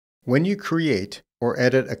When you create or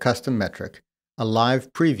edit a custom metric, a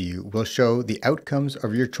live preview will show the outcomes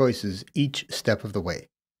of your choices each step of the way.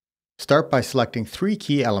 Start by selecting three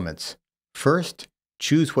key elements. First,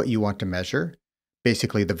 choose what you want to measure,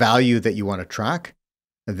 basically the value that you want to track.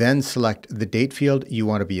 Then select the date field you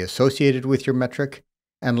want to be associated with your metric.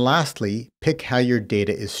 And lastly, pick how your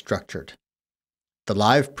data is structured. The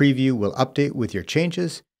live preview will update with your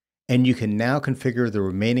changes, and you can now configure the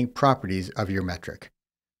remaining properties of your metric: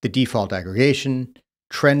 the default aggregation,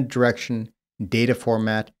 trend direction, data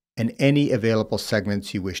format, and any available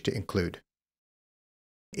segments you wish to include.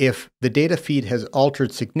 If the data feed has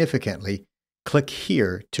altered significantly, click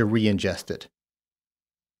here to re-ingest it.